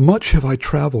 Much have I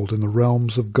traveled in the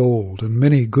realms of gold, and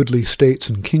many goodly states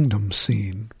and kingdoms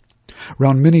seen.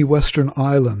 Round many western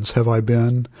islands have I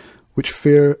been,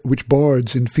 which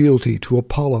bards in fealty to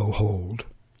Apollo hold.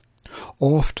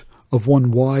 Oft of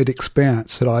one wide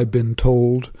expanse had I been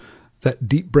told that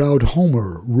deep-browed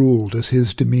Homer ruled as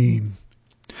his demesne.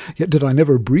 Yet did I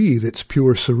never breathe its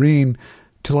pure serene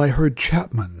till I heard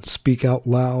Chapman speak out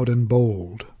loud and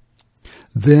bold.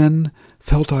 Then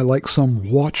felt I like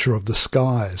some watcher of the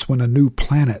skies when a new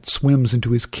planet swims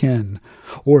into his ken,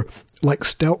 or like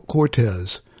stout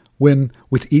Cortez when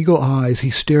with eagle eyes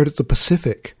he stared at the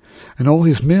Pacific, and all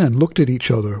his men looked at each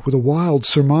other with a wild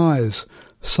surmise,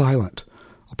 silent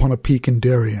upon a peak in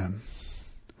Darien.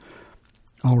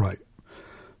 All right.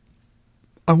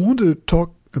 I want to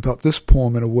talk about this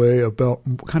poem in a way about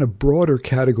kind of broader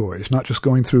categories, not just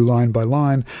going through line by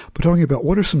line, but talking about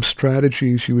what are some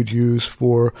strategies you would use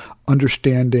for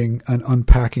understanding and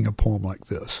unpacking a poem like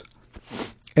this.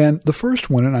 And the first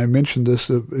one, and I mentioned this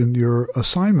in your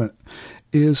assignment,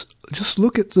 is just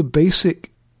look at the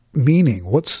basic meaning.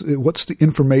 What's the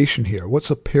information here?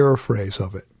 What's a paraphrase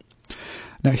of it?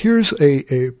 Now, here's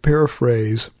a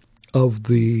paraphrase of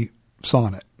the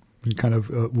sonnet. And kind of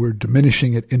we're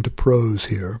diminishing it into prose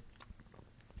here.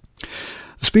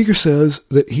 The speaker says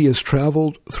that he has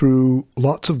traveled through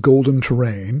lots of golden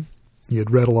terrain. He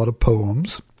had read a lot of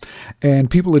poems,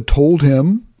 and people had told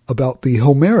him about the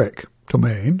Homeric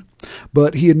domain,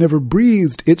 but he had never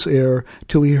breathed its air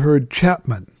till he heard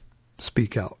Chapman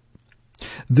speak out.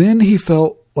 Then he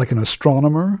felt like an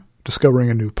astronomer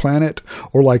discovering a new planet,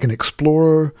 or like an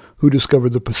explorer who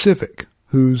discovered the Pacific,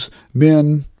 whose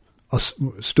men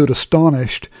stood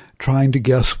astonished, trying to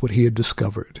guess what he had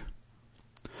discovered.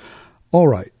 All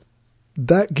right,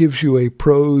 that gives you a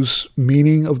prose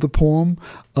meaning of the poem.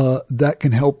 That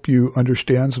can help you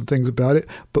understand some things about it.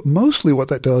 But mostly what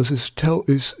that does is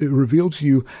it reveals to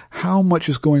you how much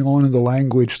is going on in the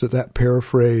language that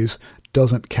paraphrase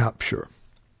doesn't capture.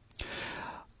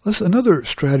 Another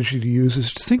strategy to use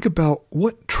is to think about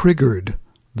what triggered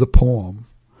the poem.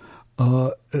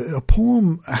 A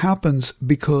poem happens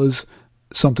because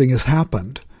something has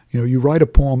happened. You write a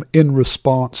poem in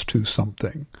response to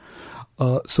something.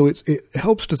 So it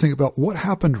helps to think about what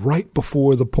happened right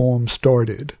before the poem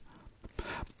started.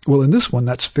 Well, in this one,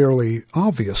 that's fairly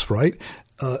obvious, right?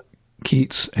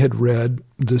 Keats had read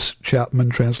this Chapman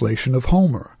translation of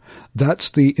Homer.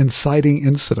 That's the inciting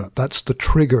incident. That's the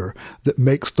trigger that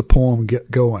makes the poem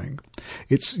get going.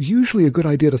 It's usually a good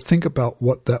idea to think about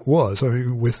what that was. I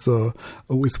mean, with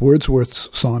Wordsworth's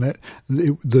sonnet,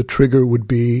 the trigger would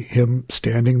be him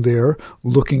standing there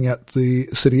looking at the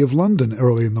city of London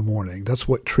early in the morning. That's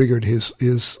what triggered his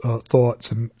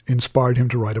thoughts and inspired him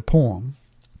to write a poem.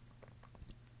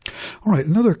 All right,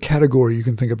 another category you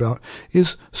can think about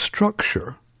is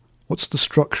structure. What's the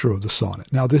structure of the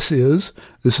sonnet? Now, this is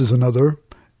another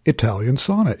Italian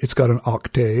sonnet. It's got an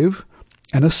octave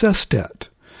and a sestet.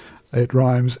 It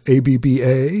rhymes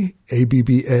ABBA,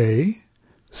 ABBA,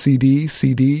 CD,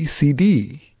 CD,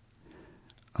 CD.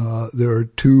 There are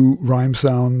two rhyme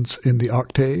sounds in the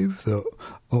octave, the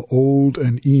old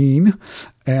and een,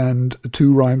 and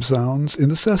two rhyme sounds in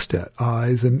the sestet,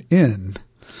 eyes and in.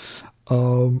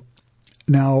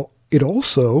 Now, it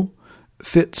also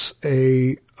fits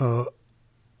the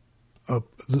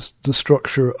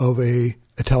structure of a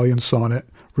Italian sonnet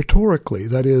rhetorically.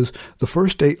 That is, the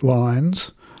first 8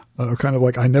 lines are kind of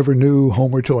like, I never knew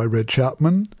Homer till I read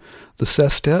Chapman. The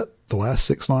sestet, the last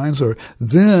 6 lines, are,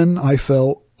 then I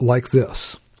felt like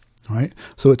this. Right?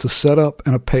 So it's a setup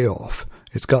and a payoff.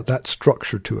 It's got that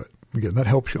structure to it. Again, that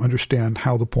helps you understand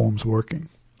how the poem's working.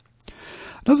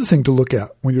 Another thing to look at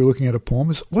when you're looking at a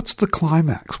poem is, what's the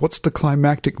climax? What's the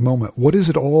climactic moment? What is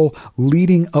it all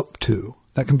leading up to?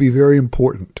 That can be very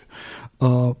important.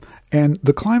 And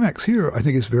the climax here, I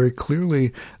think, is very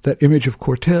clearly that image of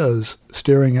Cortez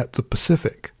staring at the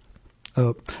Pacific.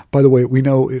 By the way, we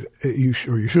know, you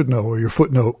should know, or your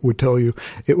footnote would tell you,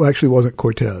 it actually wasn't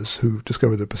Cortez who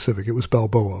discovered the Pacific. It was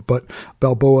Balboa. But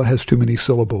Balboa has too many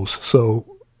syllables, so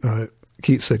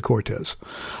Keats said Cortez.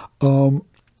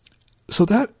 So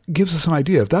that gives us an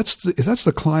idea. If that's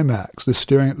the climax, this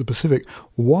staring at the Pacific,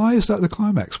 why is that the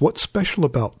climax? What's special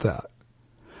about that?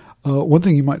 One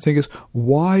thing you might think is,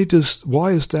 why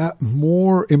is that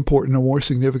more important or more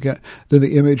significant than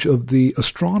the image of the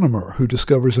astronomer who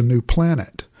discovers a new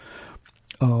planet?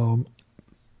 Now,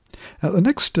 the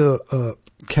next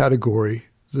category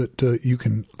that you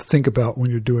can think about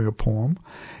when you're doing a poem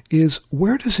is,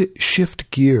 where does it shift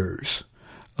gears?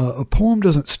 A poem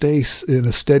doesn't stay in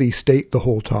a steady state the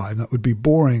whole time. That would be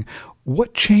boring.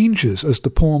 What changes as the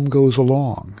poem goes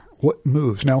along? What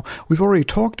moves? Now, we've already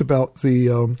talked about the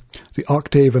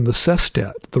octave and the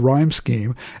sestet, the rhyme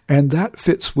scheme, and that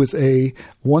fits with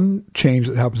one change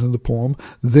that happens in the poem,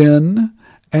 then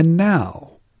and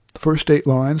now. The first 8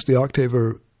 lines, the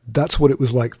octave that's what it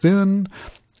was like then.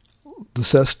 The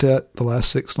sestet, the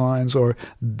last 6 lines, are,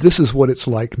 this is what it's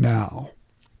like now.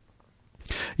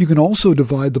 You can also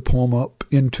divide the poem up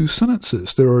into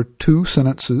sentences. There are 2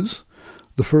 sentences.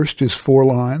 The first is 4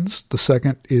 lines. The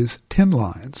second is 10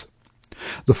 lines.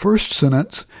 The first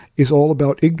sentence is all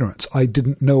about ignorance. I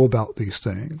didn't know about these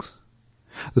things.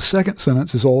 The second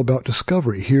sentence is all about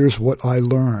discovery. Here's what I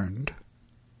learned.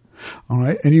 All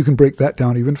right, and you can break that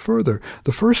down even further.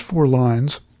 The first 4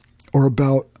 lines are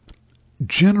about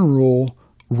general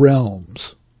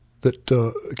realms that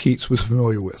Keats was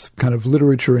familiar with, kind of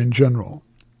literature in general.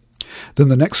 Then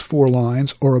the next 4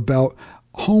 lines are about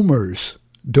Homer's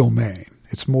domain.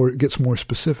 It gets more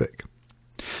specific.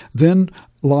 Then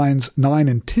lines 9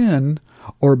 and 10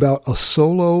 are about a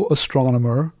solo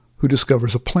astronomer who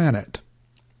discovers a planet.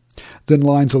 Then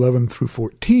lines 11 through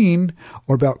 14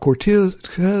 are about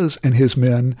Cortez and his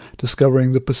men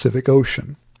discovering the Pacific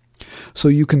Ocean. So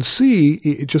you can see,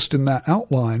 just in that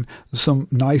outline, some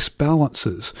nice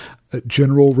balances.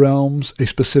 General realms, a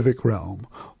specific realm.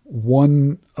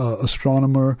 One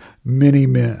astronomer, many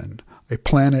men. A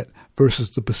planet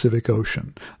versus the Pacific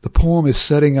Ocean. The poem is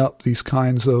setting up these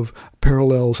kinds of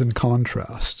parallels and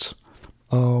contrasts.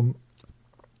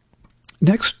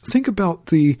 Next, think about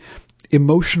the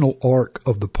emotional arc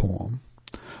of the poem.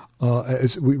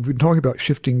 As we've been talking about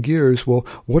shifting gears, well,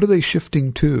 what are they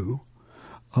shifting to?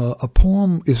 A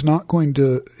poem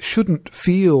shouldn't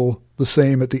feel the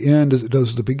same at the end as it does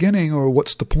at the beginning, or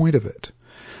what's the point of it?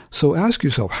 So ask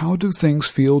yourself, how do things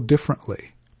feel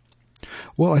differently?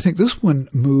 Well, I think this one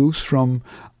moves from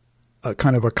a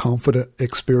kind of a confident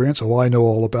experience, I know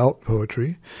all about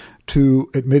poetry, to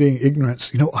admitting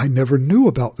ignorance. I never knew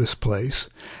about this place.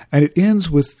 And it ends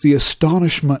with the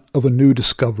astonishment of a new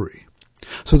discovery.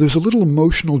 So there's a little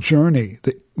emotional journey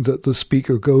that the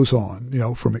speaker goes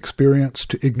on, from experience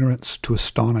to ignorance to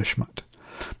astonishment.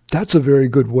 That's a very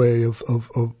good way of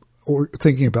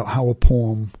thinking about how a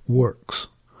poem works.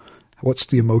 What's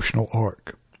the emotional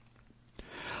arc?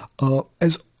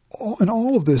 In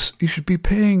all of this, you should be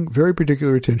paying very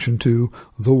particular attention to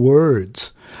the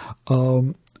words.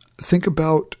 Think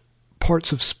about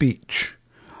parts of speech.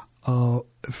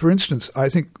 For instance, I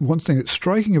think one thing that's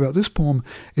striking about this poem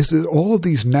is that all of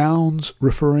these nouns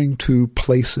referring to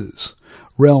places,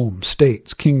 realms,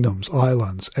 states, kingdoms,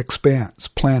 islands, expanse,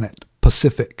 planet,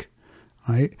 Pacific,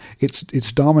 right?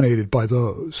 It's dominated by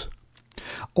those.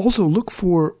 Also, look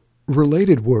for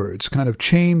related words, kind of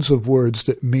chains of words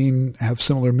that have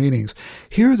similar meanings.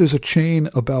 Here there's a chain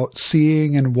about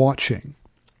seeing and watching.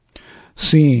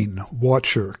 Seen,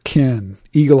 watcher, kin,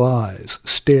 eagle eyes,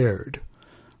 stared.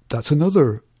 That's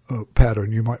another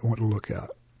pattern you might want to look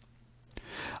at.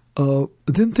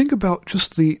 Then think about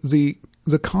just the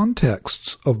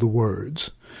contexts of the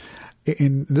words.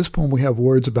 In this poem we have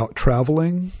words about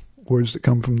traveling, words that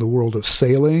come from the world of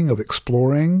sailing, of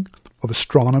exploring, of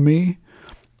astronomy.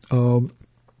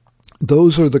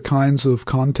 Those are the kinds of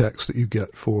contexts that you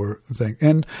get for the thing.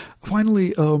 And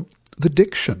finally, the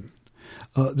diction.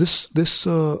 This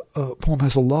poem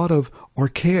has a lot of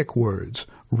archaic words,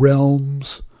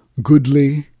 realms,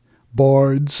 goodly,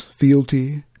 bards,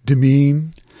 fealty,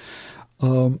 demesne.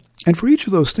 And for each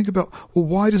of those, think about, well,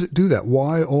 why does it do that?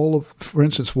 For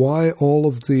instance, why all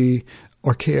of the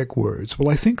archaic words? Well,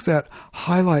 I think that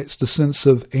highlights the sense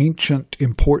of ancient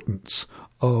importance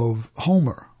of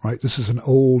Homer, right? This is an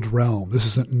old realm. This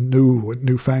isn't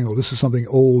newfangled. This is something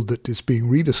old that is being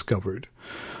rediscovered.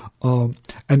 And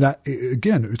that,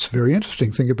 again, it's very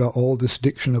interesting. Think about all of this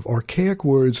diction of archaic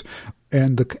words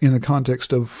and in the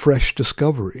context of fresh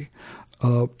discovery.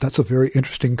 That's a very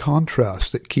interesting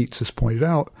contrast that Keats has pointed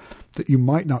out that you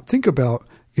might not think about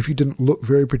if you didn't look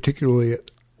very particularly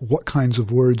at what kinds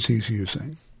of words he's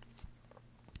using.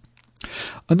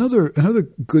 Another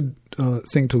good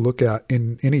thing to look at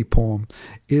in any poem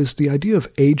is the idea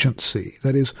of agency.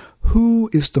 That is, who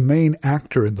is the main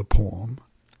actor in the poem?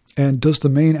 And does the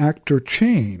main actor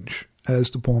change as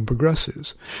the poem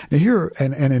progresses? Now here,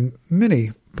 and in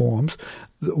many poems,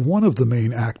 one of the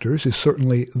main actors is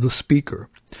certainly the speaker.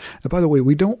 And by the way,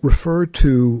 we don't refer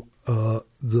to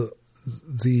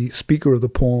the speaker of the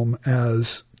poem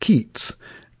as Keats.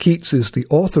 Keats is the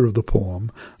author of the poem.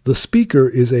 The speaker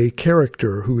is a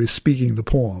character who is speaking the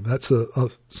poem. That's a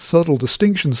subtle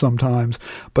distinction sometimes,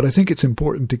 but I think it's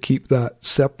important to keep that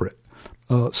separate.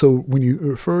 So when you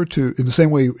refer to, in the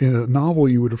same way in a novel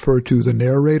you would refer to the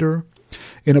narrator,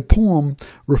 in a poem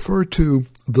refer to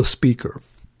the speaker.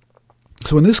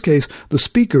 So in this case, the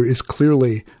speaker is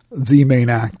clearly the main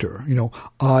actor.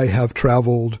 I have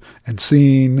traveled and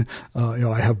seen,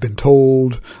 I have been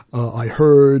told, I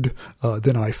heard,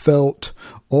 then I felt,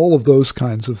 all of those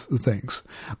kinds of things.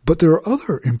 But there are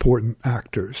other important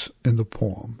actors in the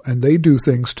poem, and they do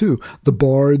things too. The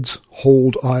bards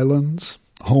hold islands.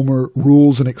 Homer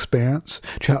rules an expanse.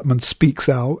 Chapman speaks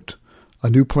out. A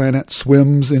new planet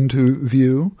swims into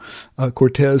view.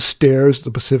 Cortez stares at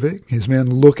the Pacific. His men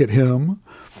look at him.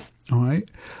 All right.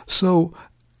 So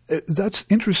that's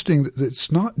interesting that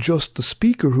it's not just the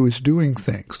speaker who is doing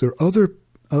things. There are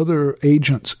other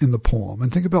agents in the poem.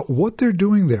 And think about what they're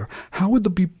doing there. How would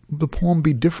the poem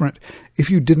be different if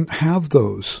you didn't have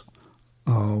those?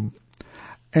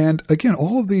 And again,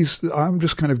 all of these, I'm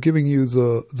just kind of giving you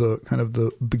the kind of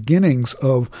the beginnings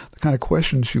of the kind of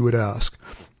questions you would ask.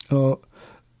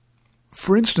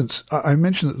 For instance, I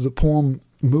mentioned that the poem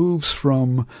moves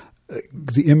from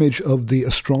the image of the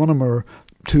astronomer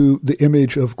to the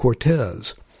image of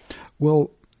Cortez.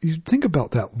 Well, you think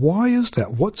about that. Why is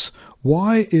that?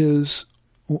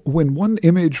 When one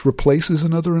image replaces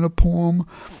another in a poem,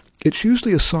 it's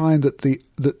usually a sign that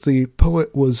the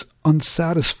poet was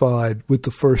unsatisfied with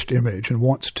the first image and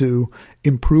wants to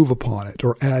improve upon it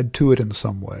or add to it in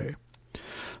some way.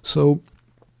 So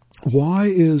why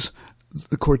is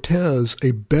the Cortez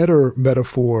a better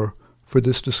metaphor for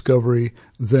this discovery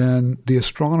than the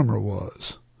astronomer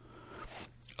was?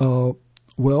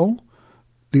 Well,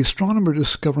 the astronomer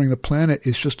discovering the planet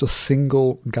is just a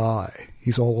single guy.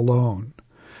 He's all alone.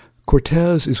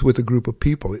 Cortez is with a group of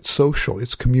people. It's social.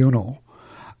 It's communal.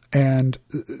 And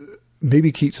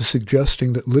maybe Keats is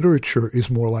suggesting that literature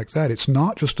is more like that. It's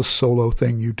not just a solo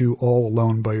thing you do all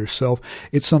alone by yourself.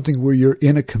 It's something where you're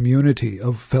in a community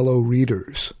of fellow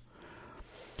readers.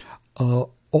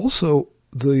 Also,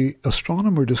 the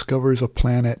astronomer discovers a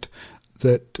planet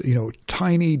that,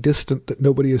 tiny, distant, that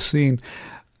nobody has seen.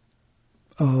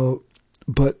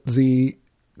 But the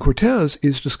Cortez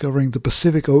is discovering the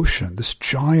Pacific Ocean, this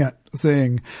giant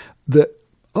thing that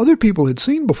other people had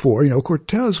seen before.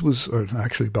 Cortez was, or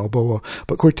actually Balboa,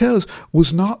 but Cortez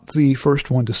was not the first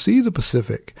one to see the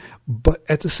Pacific, but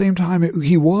at the same time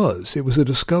he was. It was a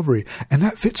discovery. And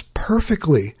that fits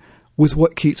perfectly with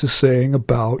what Keats is saying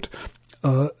about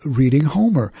reading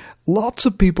Homer. Lots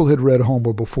of people had read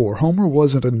Homer before. Homer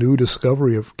wasn't a new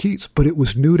discovery of Keats, but it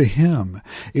was new to him.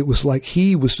 It was like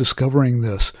he was discovering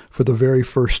this for the very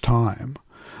first time.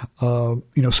 So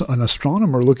an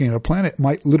astronomer looking at a planet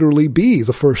might literally be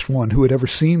the first one who had ever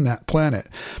seen that planet.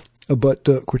 But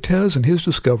Cortez and his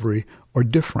discovery are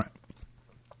different.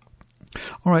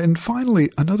 All right, and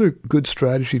finally, another good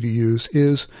strategy to use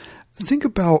is think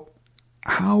about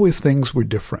how if things were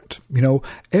different.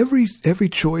 Every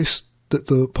choice that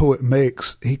the poet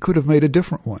makes, he could have made a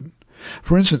different one.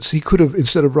 For instance, he could have,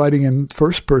 instead of writing in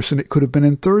first person, it could have been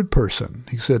in third person.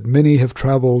 He said, "Many have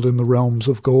traveled in the realms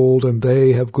of gold, and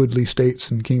they have goodly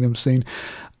states and kingdoms seen."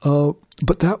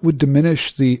 But that would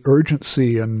diminish the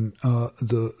urgency and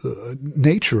the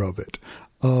nature of it.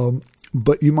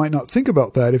 But you might not think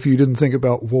about that if you didn't think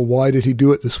about, well, why did he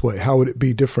do it this way? How would it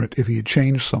be different if he had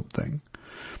changed something?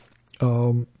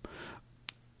 How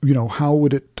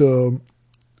would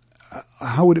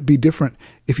it be different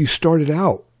if you started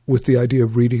out with the idea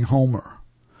of reading Homer?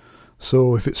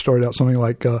 So if it started out something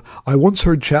like, "I once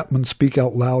heard Chapman speak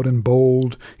out loud and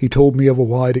bold. He told me of a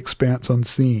wide expanse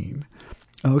unseen."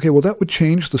 Okay, well, that would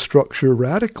change the structure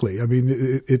radically. I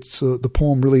mean, it's the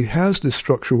poem really has this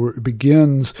structure where it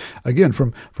begins, again,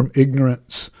 from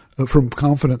ignorance, from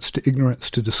confidence to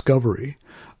ignorance to discovery.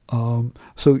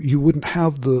 So you wouldn't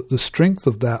have the strength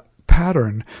of that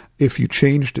pattern if you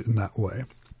changed it in that way.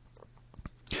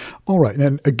 All right,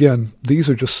 and again, these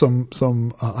are just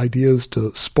some ideas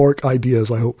to spark ideas,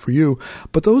 I hope, for you.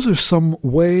 But those are some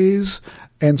ways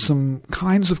and some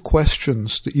kinds of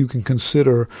questions that you can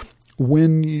consider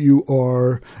when you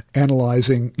are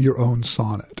analyzing your own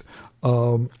sonnet.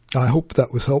 I hope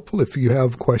that was helpful. If you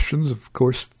have questions, of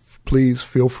course, please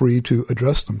feel free to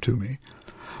address them to me.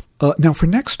 Now, for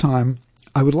next time,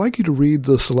 I would like you to read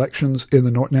the selections in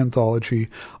the Norton Anthology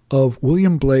of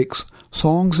William Blake's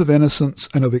Songs of Innocence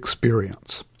and of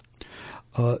Experience.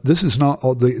 This is not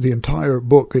the entire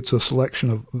book. It's a selection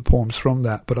of poems from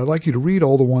that. But I'd like you to read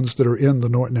all the ones that are in the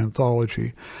Norton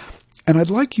Anthology. And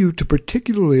I'd like you to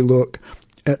particularly look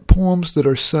at poems that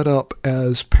are set up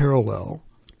as parallel.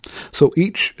 So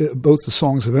both the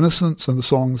Songs of Innocence and the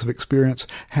Songs of Experience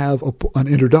have an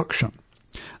introduction.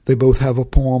 They both have a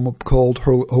poem called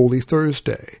Holy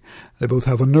Thursday. They both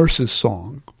have a nurse's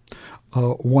song.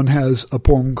 One has a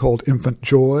poem called Infant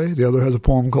Joy. The other has a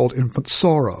poem called Infant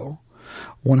Sorrow.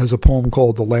 One has a poem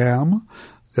called The Lamb.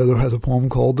 The other has a poem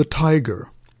called The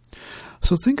Tiger.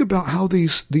 So think about how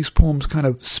these poems kind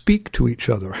of speak to each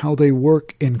other, how they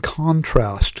work in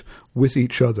contrast with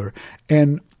each other,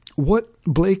 and what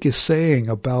Blake is saying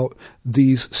about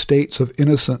these states of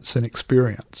innocence and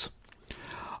experience.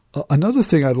 Another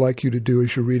thing I'd like you to do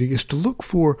as you're reading is to look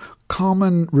for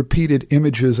common repeated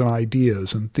images and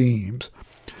ideas and themes.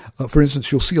 For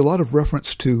instance, you'll see a lot of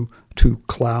reference to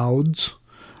clouds,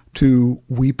 to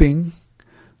weeping,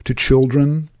 to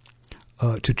children,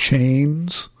 to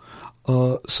chains,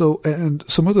 and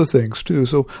some other things too.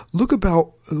 So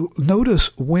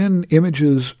notice when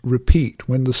images repeat,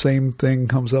 when the same thing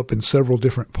comes up in several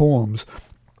different poems,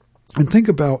 and think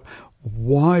about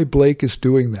why Blake is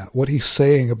doing that, what he's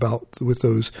saying with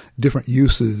those different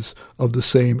uses of the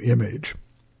same image.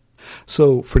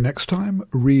 So for next time,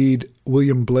 read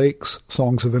William Blake's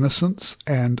Songs of Innocence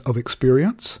and of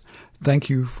Experience. Thank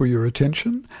you for your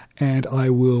attention, and I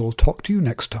will talk to you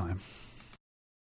next time.